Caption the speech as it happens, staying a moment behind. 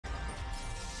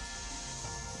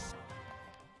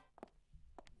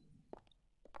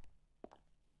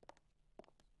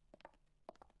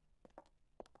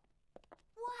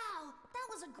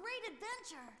great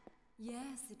adventure.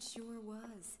 Yes, it sure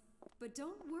was. But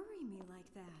don't worry me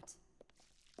like that.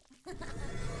 But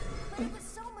it was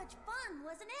so much fun,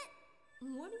 wasn't it?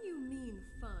 What do you mean,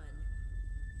 fun?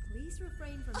 Please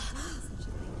refrain from doing such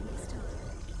a thing next time.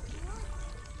 What?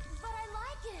 But I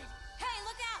like it. Hey,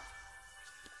 look out!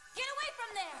 Get away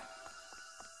from there!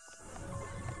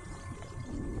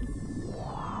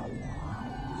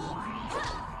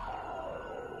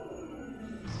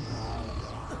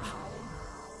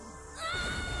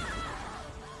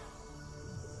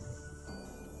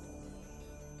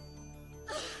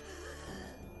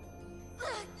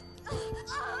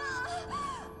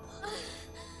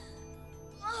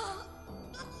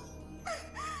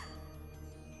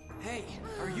 Hey,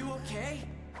 are you okay?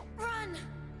 Run!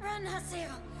 Run,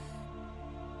 Haseo!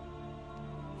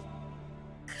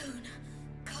 Coon.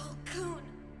 Call Coon.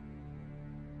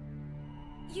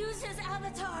 Use his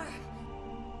avatar!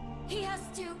 He has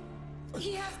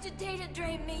to data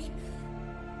drain me.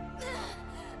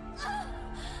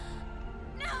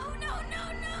 No, no, no, no,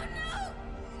 no!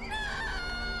 No!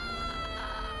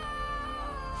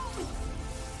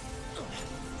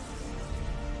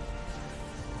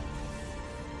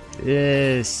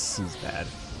 This is bad.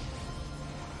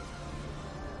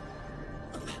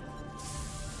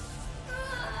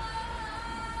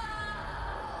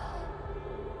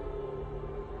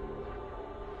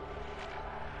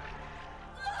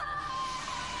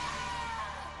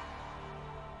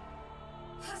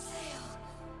 Haseo!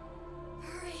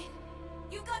 Hurry!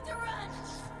 You've got to run!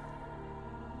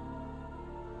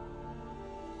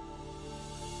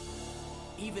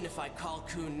 Even if I call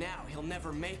Coon now, he'll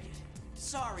never make it.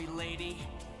 Sorry, lady,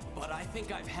 but I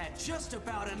think I've had just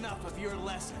about enough of your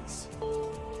lessons.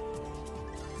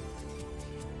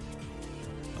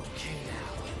 Okay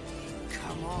now,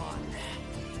 come on.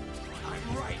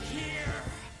 I'm right here.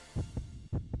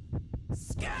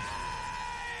 Sky!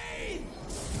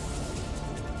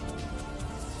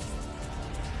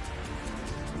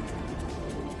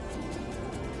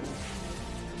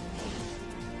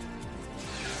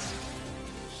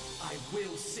 I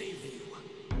will save you.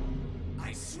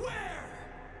 I swear!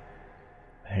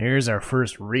 Here's our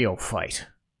first real fight.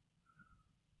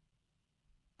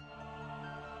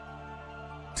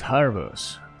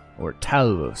 Tarvos, or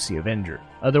Tarvos the Avenger,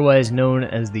 otherwise known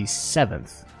as the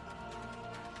 7th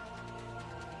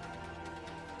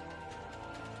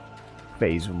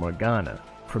phase of Morgana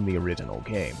from the original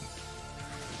game.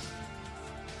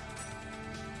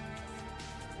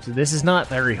 So this is not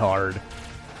very hard.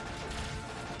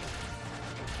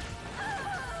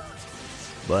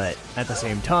 But at the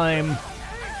same time,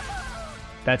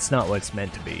 that's not what it's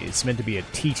meant to be. It's meant to be a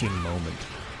teaching moment.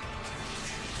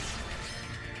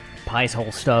 Pai's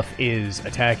whole stuff is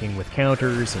attacking with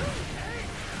counters and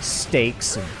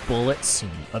stakes and bullets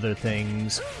and other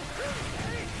things.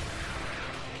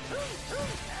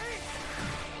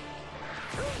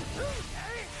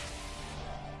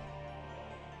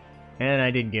 And I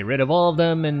didn't get rid of all of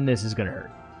them, and this is gonna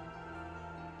hurt.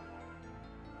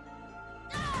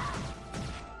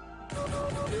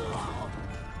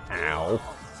 Ow.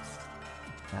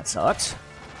 That sucks.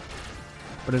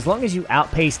 But as long as you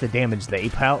outpace the damage they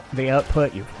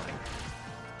output, you're fine.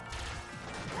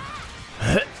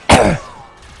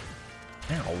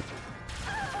 Ow.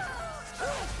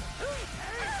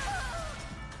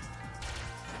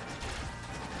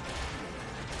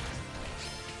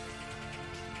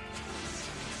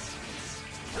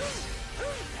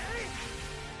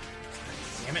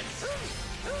 Damn it.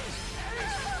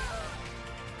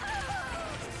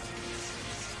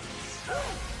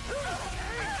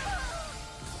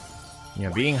 You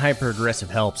know, being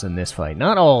hyper-aggressive helps in this fight.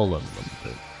 Not all of them,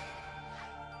 but...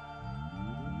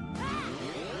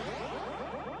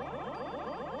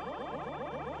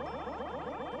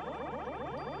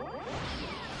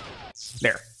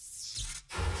 There.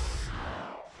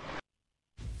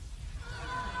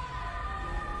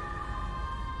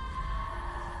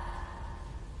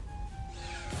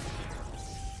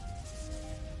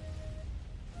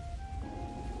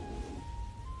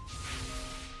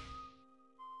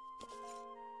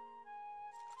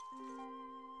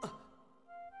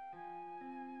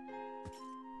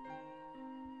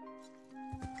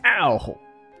 Ow!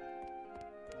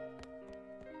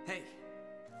 Hey,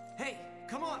 hey,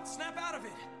 come on, snap out of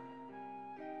it!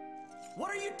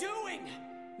 What are you doing?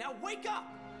 Now wake up!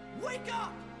 Wake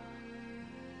up!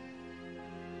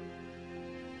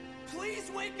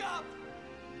 Please wake up!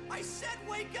 I said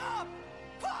wake up!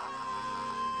 Pai!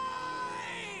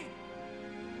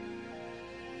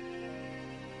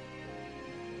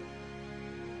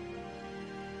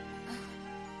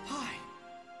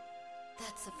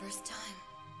 That's the first time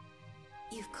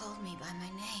you You've called me by my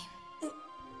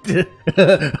name.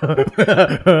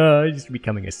 Just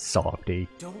becoming a softie.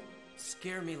 Don't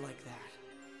scare me like that.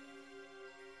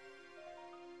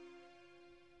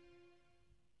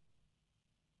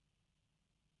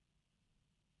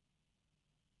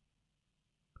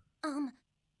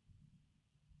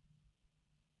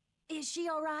 Is she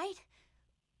alright?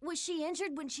 Was she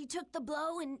injured when she took the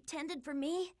blow intended for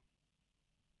me?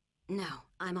 No,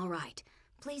 I'm alright.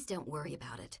 Please don't worry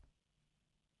about it.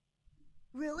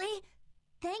 Really?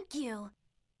 Thank you.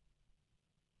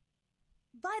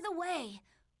 By the way,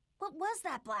 what was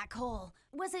that black hole?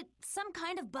 Was it some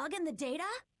kind of bug in the data?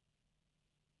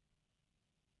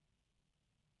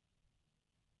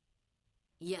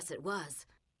 Yes, it was.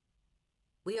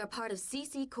 We are part of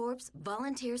CC Corp's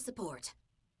volunteer support.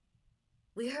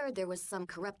 We heard there was some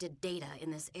corrupted data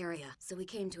in this area, so we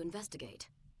came to investigate.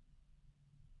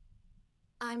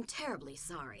 I'm terribly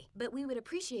sorry, but we would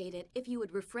appreciate it if you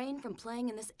would refrain from playing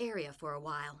in this area for a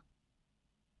while.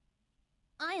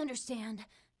 I understand.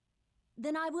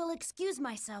 Then I will excuse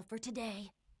myself for today.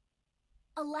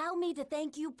 Allow me to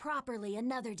thank you properly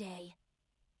another day.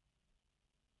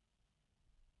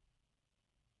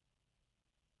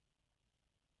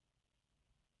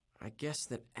 I guess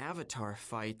that Avatar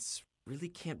fights really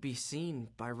can't be seen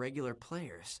by regular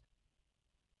players.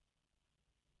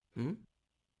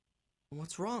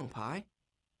 What's wrong, Pi?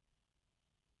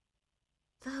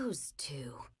 Those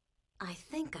two. I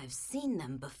think I've seen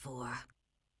them before.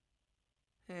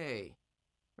 Hey,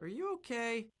 are you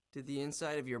okay? Did the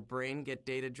inside of your brain get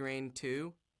data drained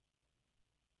too?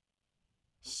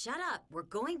 Shut up! We're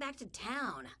going back to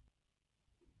town!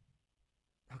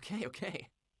 Okay.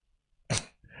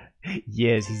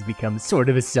 Yes, he's become sort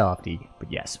of a softie. But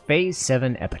yes, Phase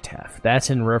 7 Epitaph. That's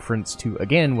in reference to,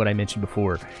 again, what I mentioned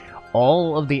before.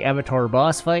 All of the Avatar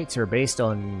boss fights are based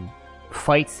on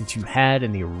fights that you had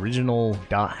in the original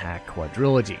Dot Hack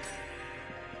quadrilogy.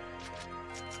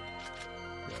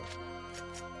 So,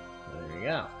 there you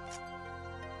go.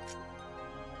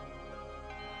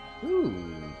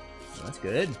 Ooh, that's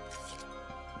good.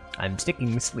 I'm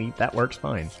sticking with sleep. That works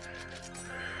fine.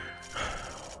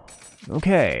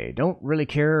 Okay, don't really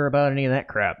care about any of that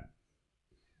crap.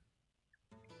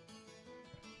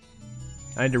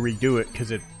 I had to redo it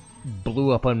because it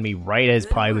blew up on me right as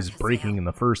Pi was breaking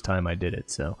the first time I did it,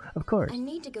 so of course. I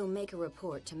need to go make a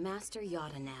report to Master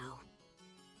Yoda now.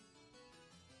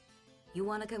 You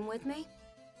want to come with me?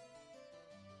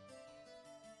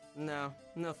 No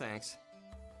thanks.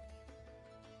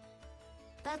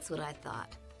 That's what I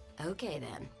thought. Okay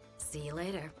then. See you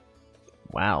later.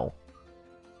 Wow.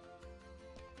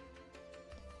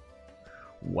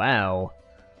 Wow.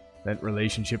 That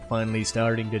relationship finally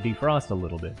starting to defrost a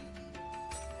little bit.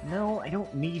 No, I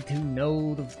don't need to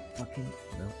know the fucking...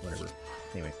 No, whatever.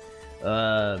 Anyway.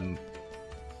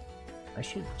 I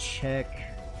should check...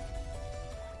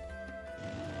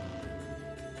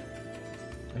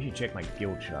 I should check my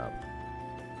guild shop.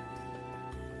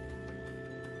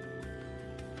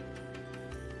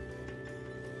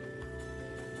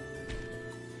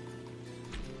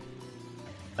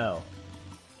 Oh.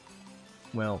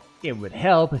 Well, it would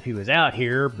help if he was out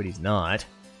here, but he's not.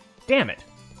 Damn it!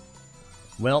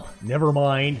 Welp, never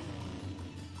mind.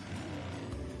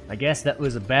 I guess that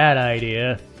was a bad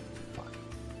idea. Fuck.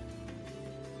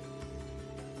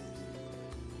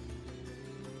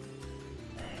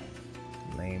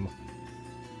 Lame.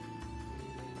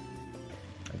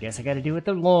 I guess I gotta do it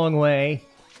the long way.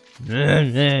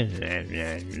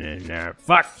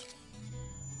 Fuck!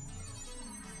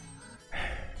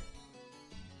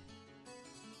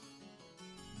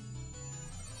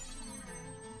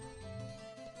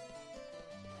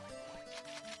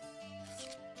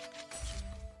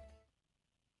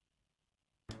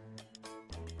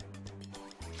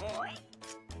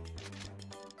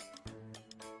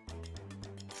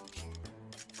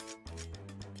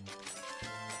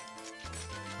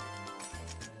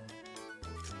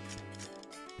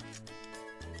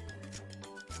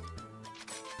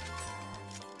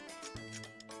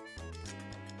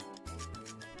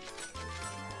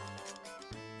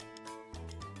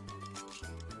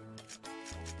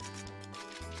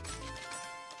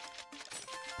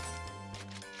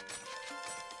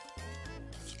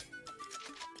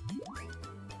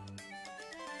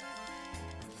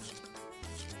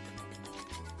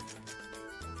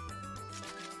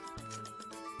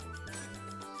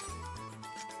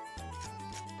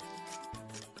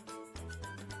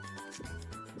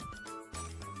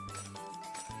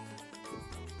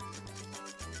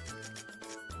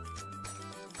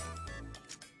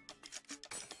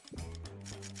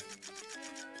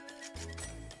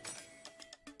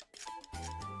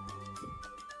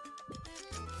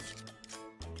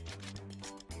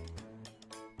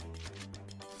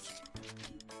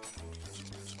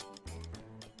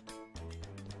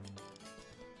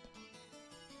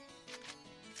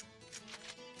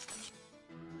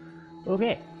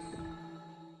 Okay.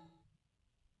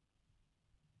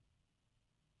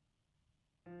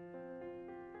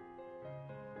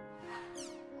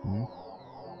 Hmm.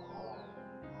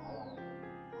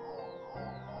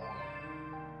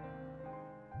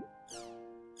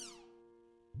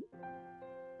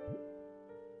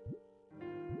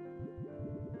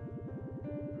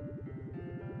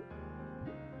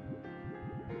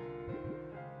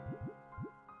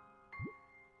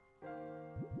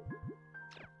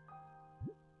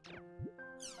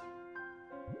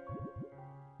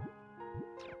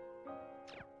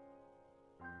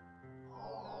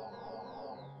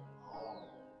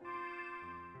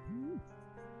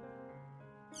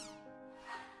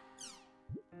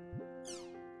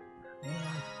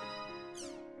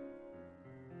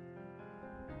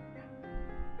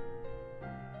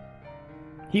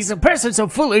 He's a person so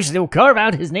foolish that he'll carve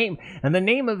out his name and the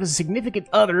name of a significant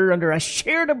other under a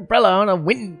shared umbrella on a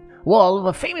wind wall of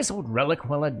a famous old relic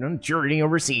while on a journey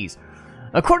overseas.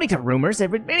 According to rumors, there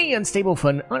have been many unstable,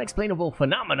 unexplainable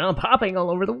phenomena popping all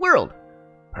over the world.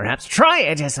 Perhaps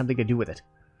Triad has something to do with it.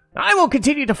 I will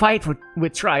continue to fight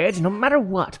with Triad no matter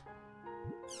what.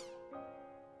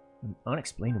 An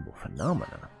unexplainable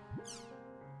phenomena.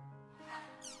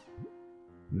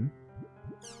 Hmm?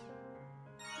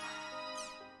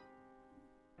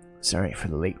 Sorry for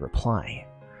the late reply.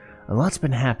 A lot's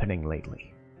been happening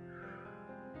lately.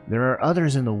 There are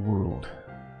others in the world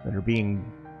that are being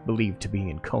believed to be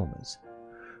in comas.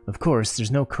 Of course, there's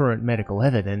no current medical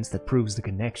evidence that proves the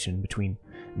connection between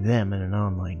them and an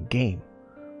online game.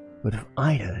 But if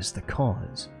Ida is the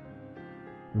cause,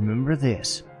 remember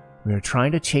this. We are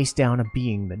trying to chase down a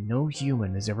being that no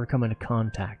human has ever come into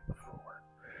contact before.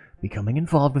 Becoming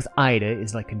involved with Ida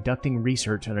is like conducting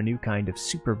research on a new kind of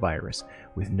super virus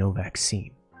with no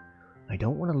vaccine. I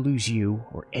don't want to lose you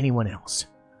or anyone else.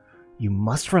 You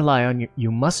mustn't rely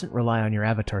on your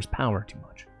avatar's power too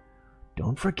much.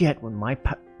 Don't forget what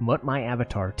my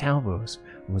avatar Tarvos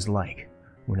was like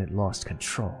when it lost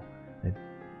control. And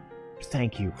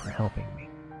thank you for helping me.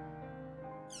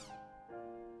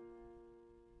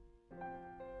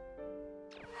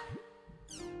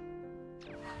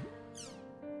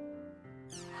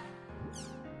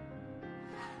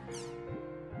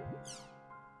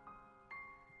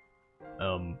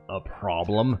 A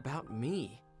problem? About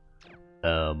me?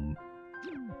 Oh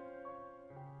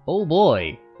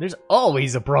boy, there's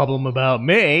always a problem about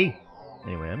me!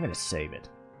 Anyway, I'm gonna save it.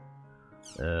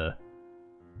 I'm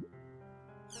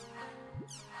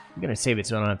gonna save it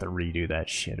so I don't have to redo that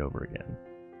shit over again.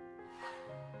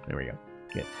 There we go.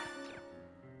 Good.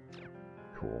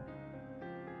 Cool.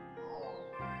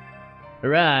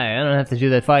 Alright, I don't have to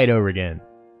do that fight over again.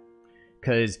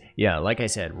 Cause, yeah, like I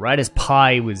said, right as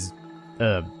Pi was,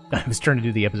 I was trying to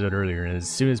do the episode earlier, and as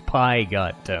soon as Pi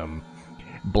got,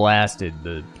 blasted,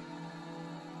 the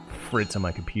Fritz on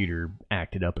my computer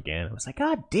acted up again. I was like,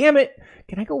 God damn it!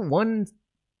 Can I go one...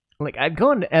 Like, I've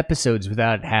gone to episodes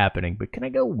without it happening, but can I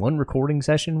go one recording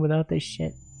session without this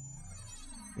shit?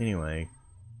 Anyway.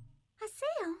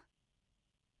 Haseo!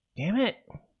 Damn it!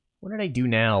 What did I do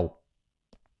now?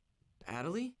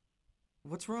 Adelie?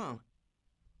 What's wrong?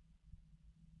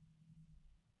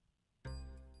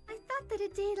 I thought that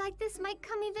a day like this might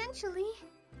come eventually,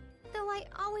 though I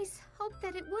always hoped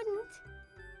that it wouldn't.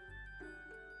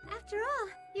 After all,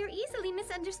 you're easily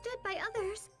misunderstood by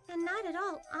others, and not at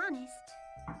all honest.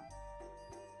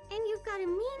 And you've got a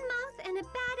mean mouth and a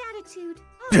bad attitude.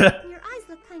 Oh, your eyes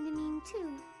look kinda mean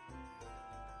too.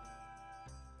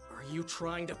 Are you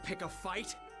trying to pick a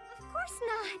fight? Of course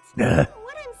not.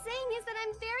 What I'm saying is that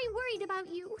I'm very worried about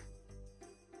you.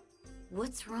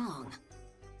 What's wrong?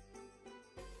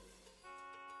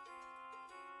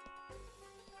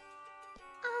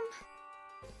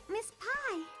 Miss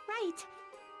Pi, right.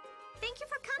 Thank you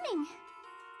for coming.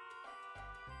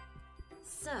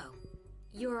 So,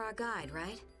 you're our guide,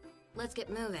 right? Let's get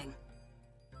moving.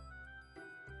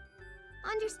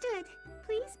 Understood.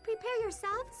 Please prepare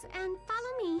yourselves and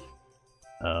follow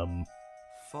me.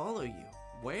 Follow you?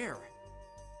 Where?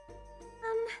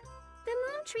 The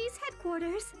Moon Tree's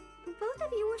headquarters. Both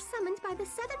of you were summoned by the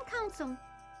Seven Council.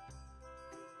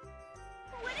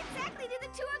 What exactly did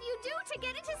the two of you do to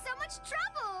get into so much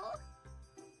trouble?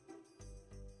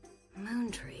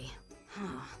 Moontree.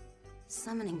 Huh.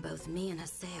 Summoning both me and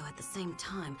Haseo at the same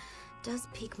time does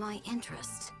pique my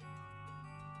interest.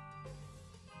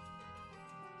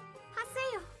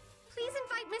 Haseo, please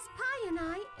invite Miss Pi and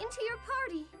I into your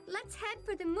party. Let's head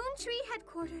for the Moon Tree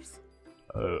headquarters.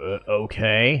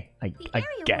 Okay. I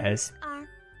guess. The area are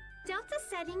Delta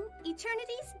Setting,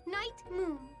 Eternity's Night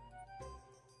Moon.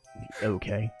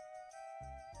 Okay.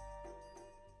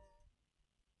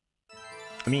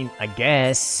 mean, I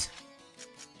guess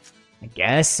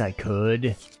I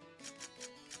could.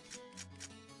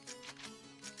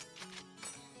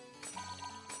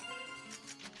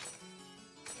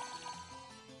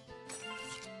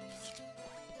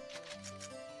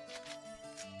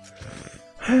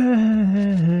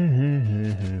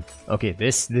 Okay,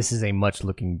 this is a much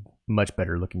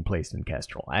better looking place than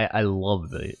Castrol. I love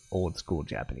the old school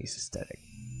Japanese aesthetic.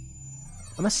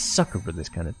 I'm a sucker for this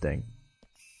kind of thing.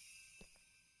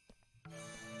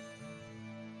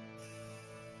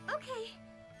 Okay,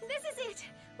 this is it.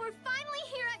 We're finally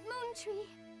here at Moontree.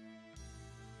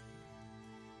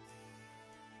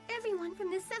 Everyone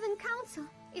from the Seven Council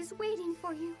is waiting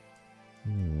for you.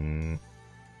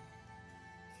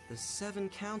 The Seven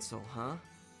Council, huh?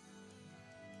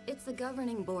 It's the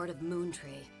governing board of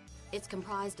Moontree. It's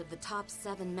comprised of the top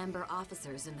 7 member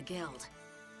officers in the guild.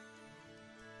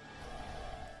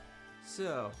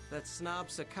 So, that snob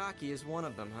Sakaki is one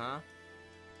of them, huh?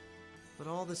 But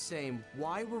all the same,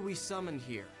 why were we summoned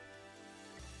here?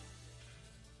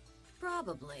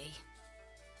 Probably.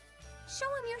 Show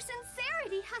him your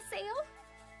sincerity, Haseo.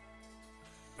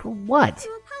 For what? If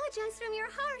you apologize from your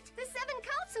heart, the Seven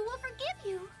Council will forgive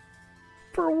you.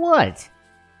 For what?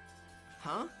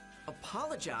 Huh?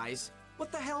 Apologize?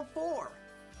 What the hell for?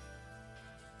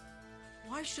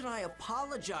 Why should I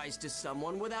apologize to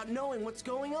someone without knowing what's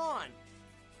going on?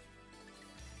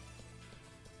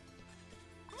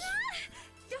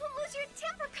 Don't lose your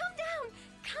temper. Calm down.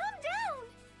 Calm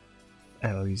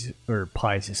down. Eloise, or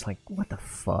Pie's just like, what the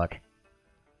fuck?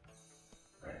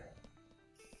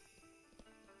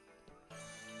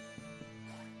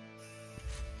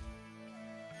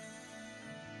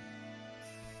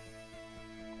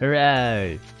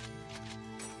 Hooray!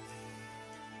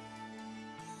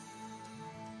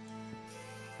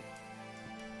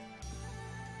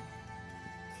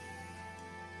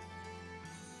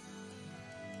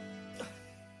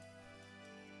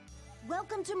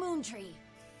 Welcome to Moontree.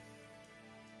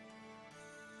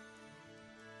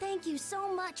 Thank you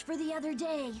so much for the other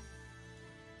day.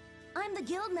 I'm the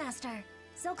Guildmaster,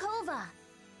 Zelkova.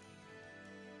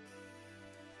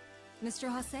 Mr.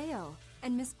 Haseo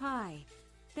and Miss Pai,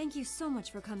 thank you so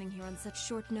much for coming here on such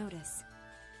short notice.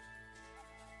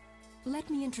 Let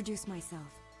me introduce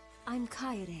myself. I'm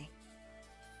Kaede.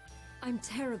 I'm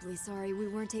terribly sorry we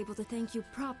weren't able to thank you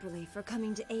properly for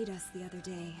coming to aid us the other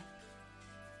day.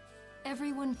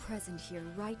 Everyone present here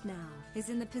right now is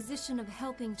in the position of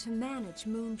helping to manage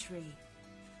Moontree.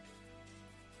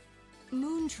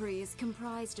 Moontree is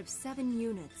comprised of 7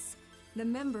 units. The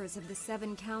members of the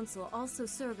Seven Council also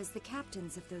serve as the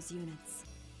captains of those units.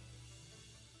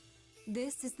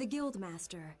 This is the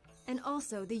Guildmaster, and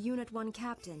also the Unit 1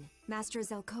 Captain, Master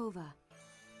Zelkova.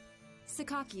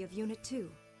 Sakaki of Unit 2.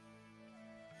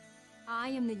 I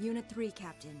am the Unit 3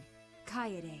 Captain,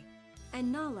 Kaede, and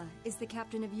Nala is the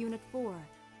Captain of Unit 4.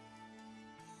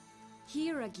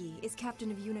 Hiragi is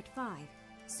Captain of Unit 5,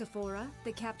 Sephora,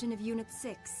 the Captain of Unit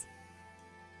 6,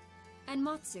 and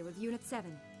Matsu of Unit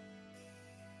 7.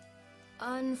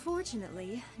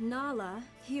 Unfortunately, Nala,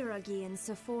 Hiragi, and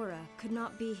Sephora could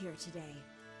not be here today,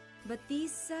 but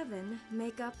these 7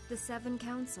 make up the Seven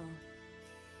Council.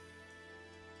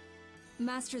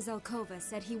 Master Zelkova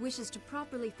said he wishes to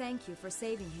properly thank you for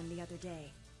saving him the other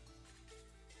day.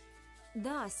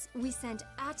 Thus, we sent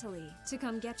Atali to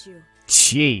come get you.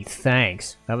 Gee,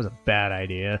 thanks. That was a bad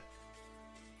idea.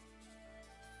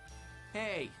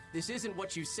 Hey, this isn't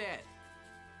what you said.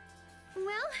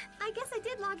 Well, I guess I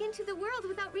did log into the world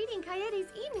without reading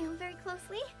Kaede's email very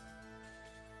closely.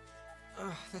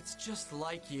 Ugh, that's just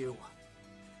like you.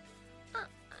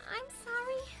 I'm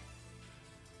sorry.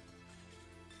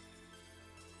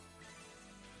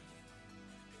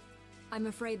 I'm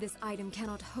afraid this item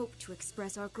cannot hope to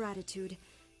express our gratitude,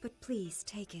 but please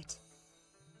take it.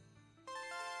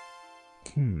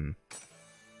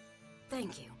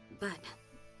 Thank you, but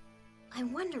I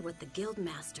wonder what the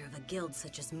guildmaster of a guild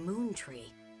such as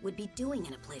Moontree would be doing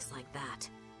in a place like that.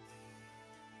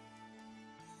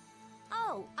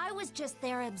 Oh, I was just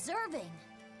there observing.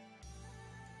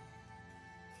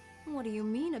 What do you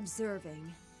mean,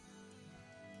 observing?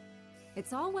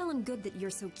 It's all well and good that you're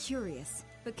so curious,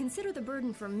 but consider the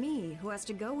burden for me, who has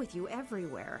to go with you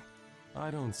everywhere.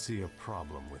 I don't see a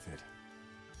problem with it.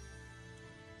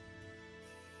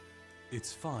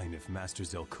 It's fine if Master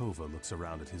Zelkova looks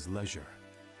around at his leisure.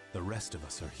 The rest of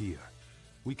us are here.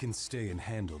 We can stay and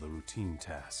handle the routine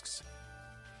tasks.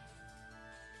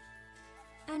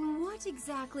 And what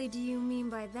exactly do you mean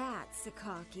by that,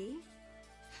 Sakaki?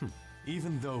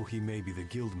 Even though he may be the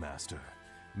Guildmaster,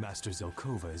 Master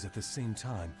Zelkova is at the same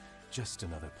time just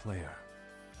another player.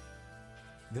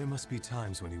 There must be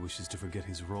times when he wishes to forget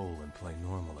his role and play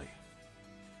normally.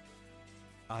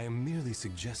 I am merely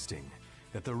suggesting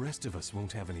that the rest of us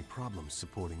won't have any problems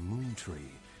supporting Moontree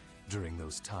during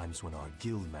those times when our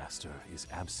guildmaster is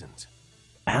absent.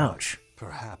 Ouch. But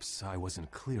perhaps I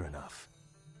wasn't clear enough.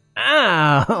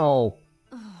 Ow!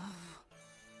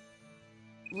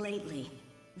 Lately,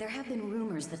 there have been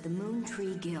rumors that the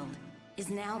Moontree Guild is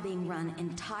now being run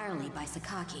entirely by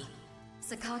Sakaki.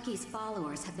 Sakaki's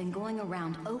followers have been going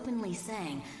around openly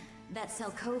saying that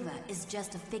Zelkova is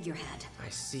just a figurehead. I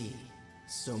see.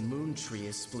 So Moontree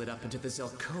is split up into the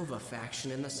Zelkova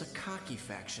faction and the Sakaki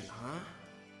faction, huh?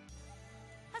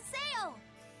 Haseo!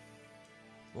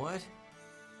 What?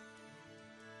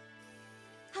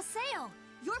 Haseo,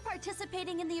 you're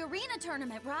participating in the arena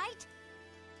tournament, right?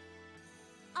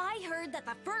 I heard that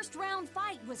the first round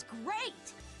fight was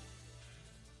great!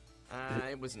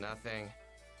 It was nothing.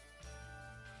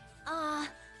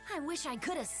 I wish I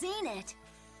could have seen it.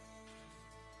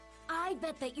 I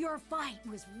bet that your fight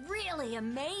was really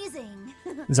amazing.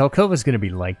 Zelkova's gonna be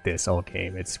like this all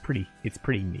game. It's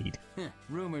pretty neat.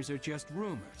 Rumors are just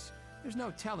rumors. There's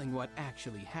no telling what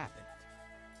actually happened.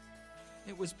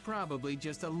 It was probably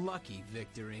just a lucky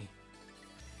victory.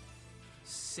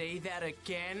 Say that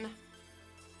again?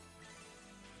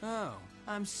 Oh,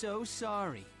 I'm so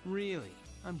sorry. Really,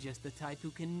 I'm just the type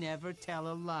who can never tell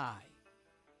a lie.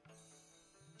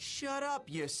 Shut up,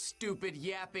 you stupid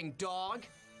yapping dog!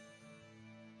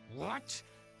 What?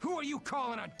 Who are you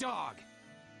calling a dog?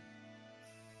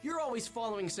 You're always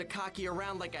following Sakaki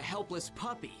around like a helpless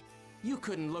puppy. You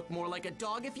couldn't look more like a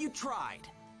dog if you tried.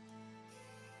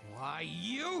 Why,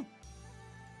 you?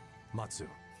 Matsu.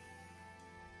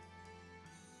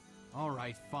 All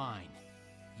right, fine.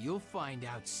 You'll find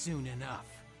out soon enough.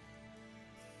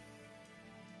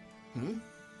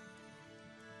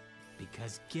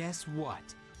 Because guess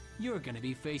what? You're gonna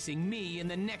be facing me in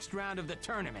the next round of the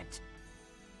tournament.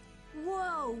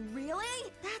 Whoa,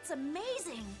 really? That's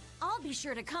amazing! I'll be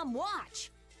sure to come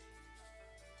watch.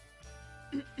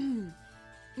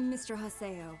 Mr.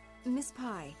 Haseo, Miss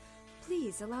Pai,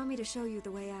 please allow me to show you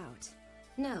the way out.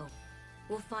 No,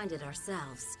 we'll find it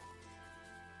ourselves.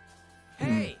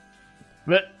 Hey!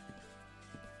 But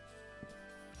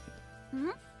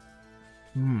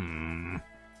Hmm?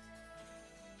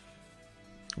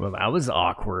 Well, that was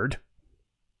awkward.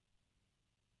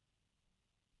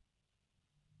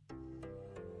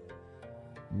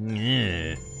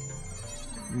 Yeah.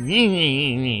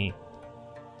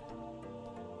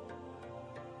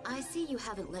 I see you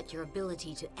haven't let your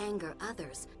ability to anger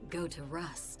others go to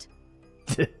rust.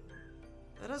 That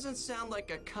doesn't sound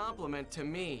like a compliment to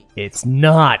me. It's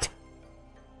not.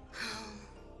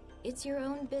 It's your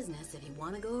own business if you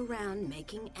want to go around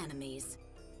making enemies.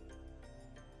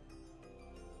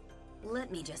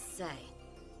 Let me just say,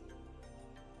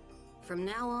 from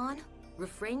now on,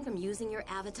 refrain from using your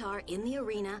avatar in the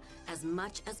arena as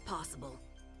much as possible.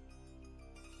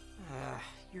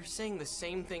 You're saying the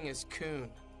same thing as Kun.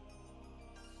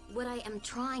 What I am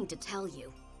trying to tell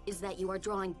you is that you are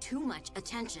drawing too much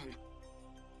attention.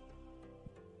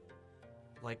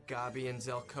 Like Gabi and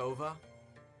Zelkova?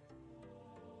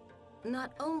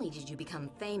 Not only did you become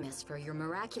famous for your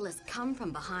miraculous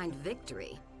come-from-behind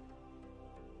victory,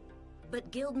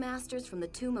 but guildmasters from the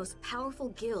two most powerful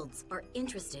guilds are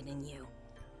interested in you.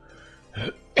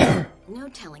 No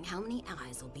telling how many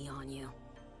eyes will be on you.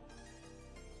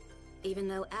 Even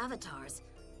though avatars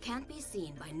can't be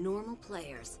seen by normal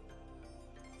players.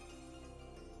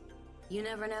 You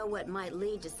never know what might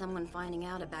lead to someone finding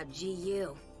out about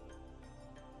GU.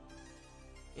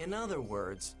 In other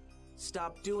words,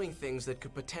 stop doing things that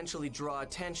could potentially draw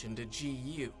attention to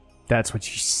GU. That's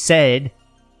what you said.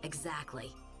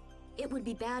 Exactly. It would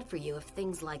be bad for you if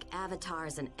things like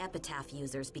avatars and epitaph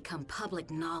users become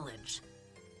public knowledge.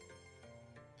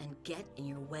 And get in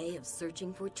your way of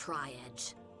searching for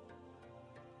Tri-Edge.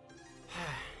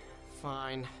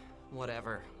 Fine.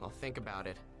 Whatever. I'll think about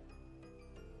it.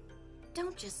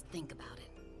 Don't just think about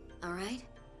it, alright?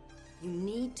 You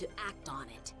need to act on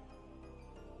it.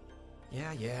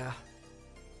 Yeah.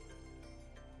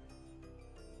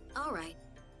 Alright.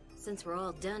 Since we're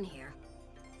all done here,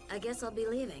 I guess I'll be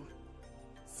leaving.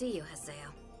 See you,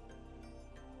 Haseo.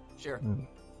 Sure.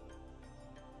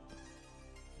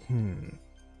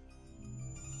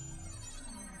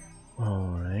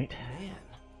 Alright. Man,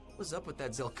 what was up with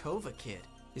that Zelkova kid?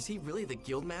 Is he really the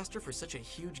guildmaster for such a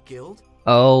huge guild?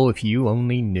 Oh, if you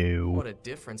only knew. What a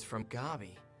difference from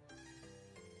Gabi.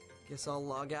 Guess I'll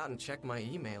log out and check my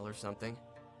email or something.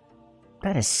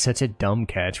 That is such a dumb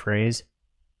catchphrase.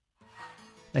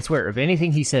 I swear, if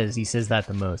anything he says that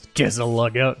the most. Guess I'll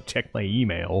log out and check my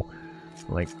email.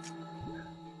 Like,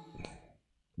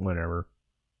 whatever.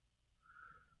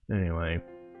 Anyway.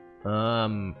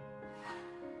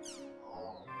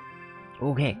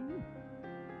 Okay.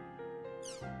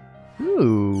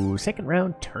 Ooh, second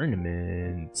round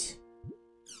tournament.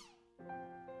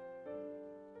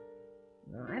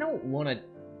 I don't want to...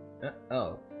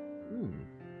 oh.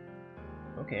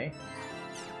 Okay.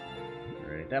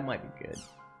 Alright, that might be good.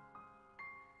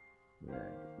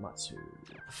 Alright, Matsu.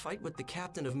 A fight with the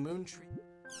captain of Moontree?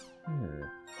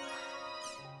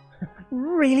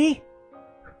 Really?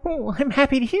 Oh, I'm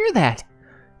happy to hear that.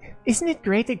 Isn't it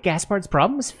great that Gaspard's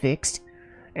problem was fixed,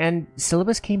 and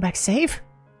Syllabus came back safe?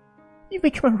 You've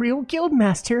become a real guild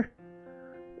master.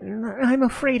 I'm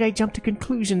afraid I jumped to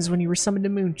conclusions when you were summoned to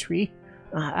Moontree.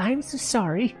 I'm so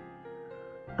sorry.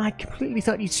 I completely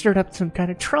thought you'd stirred up some kind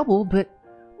of trouble, but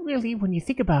really, when you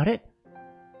think about it,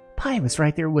 Pai was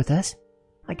right there with us.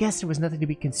 I guess there was nothing to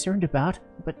be concerned about,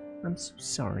 but I'm so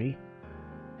sorry.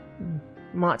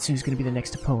 Matsu's gonna be the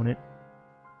next opponent.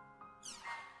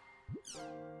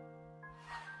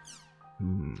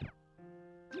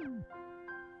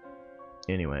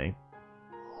 Anyway.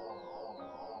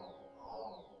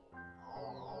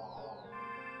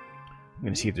 I'm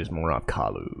gonna see if there's more off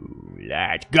Kalu.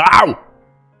 Let's go!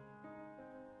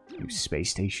 New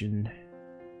space station.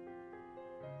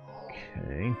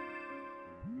 Okay.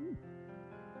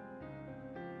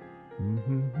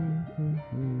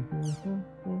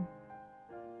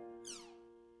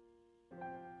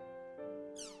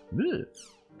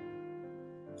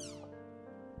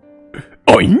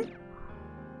 Oink!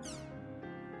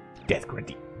 Death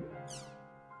Grunty.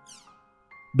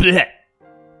 Blech!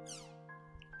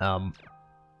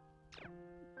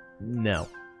 No.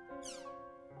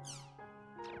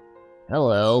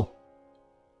 Hello.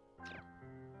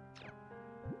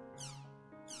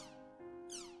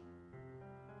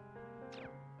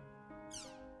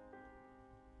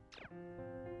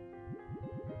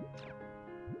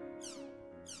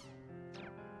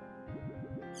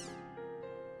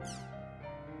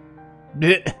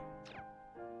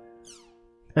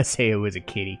 Haseo was a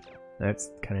kitty. That's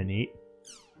kind of neat.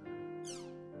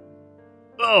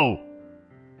 Oh!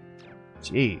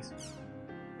 Jeez.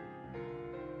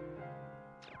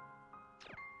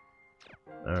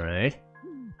 Alright.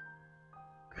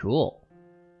 Cool.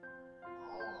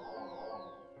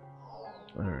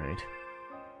 Alright.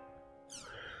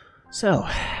 So,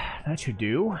 that should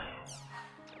do.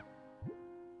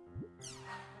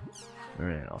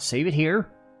 Alright, I'll save it here.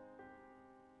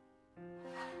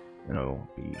 And I'll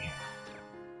be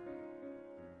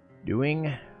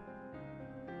doing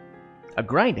a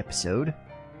grind episode.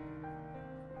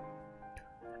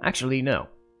 Actually, no.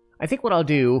 I think what I'll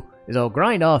do is I'll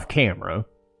grind off camera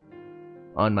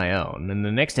on my own, and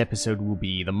the next episode will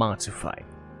be the Matsu fight.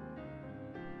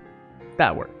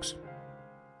 That works.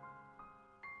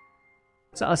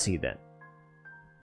 So I'll see you then.